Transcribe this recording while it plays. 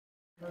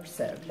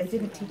cursive. They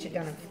didn't teach it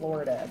down in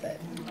Florida, but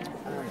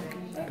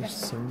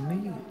It's so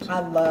neat. I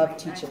love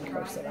teaching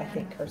cursive. I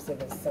think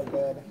cursive is so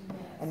good.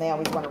 And they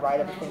always want to write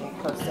everything in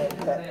cursive,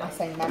 but I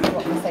say mackerel,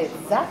 I say it's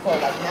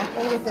Zackel, like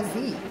mackerel with a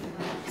Z.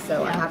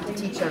 So I have to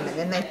teach them, and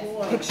then they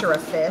picture a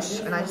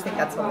fish, and I just think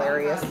that's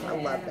hilarious. I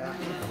love that.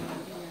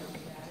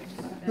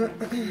 But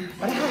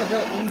I have a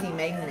real easy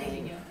maiden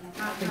name.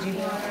 Did you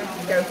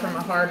go from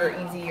a hard or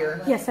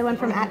easier? Yes, I went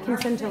from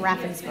Atkinson to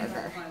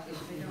Raffensperger.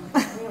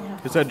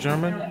 Is that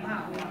German?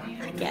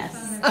 I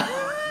guess.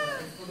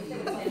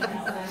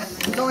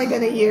 It's only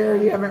been a year.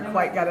 You haven't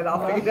quite got it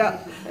all figured out.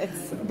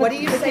 What do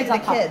you say to the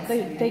kids?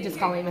 They just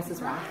call me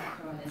Mrs. Raff.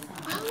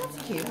 Oh,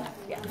 that's cute.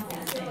 Yeah.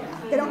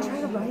 They don't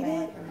try to write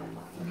it?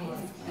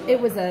 It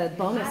was a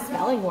bonus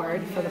spelling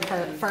word for the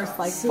first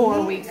like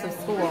 4 weeks of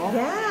school.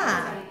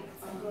 Yeah.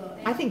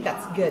 I think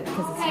that's good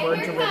because it's word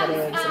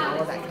derivatives and all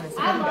of that kind of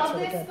stuff. I think that's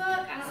really good. Book.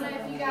 I don't know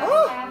if you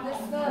guys have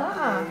this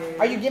book.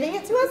 Are you giving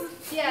it to us?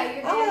 Yeah,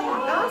 you're Oh, getting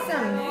it.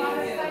 awesome.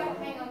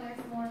 Hang on,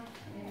 there's more.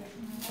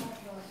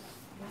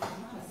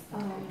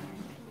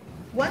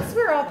 Once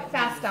we're all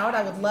passed out,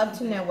 I would love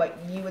to know what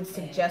you would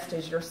suggest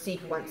as your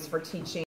sequence for teaching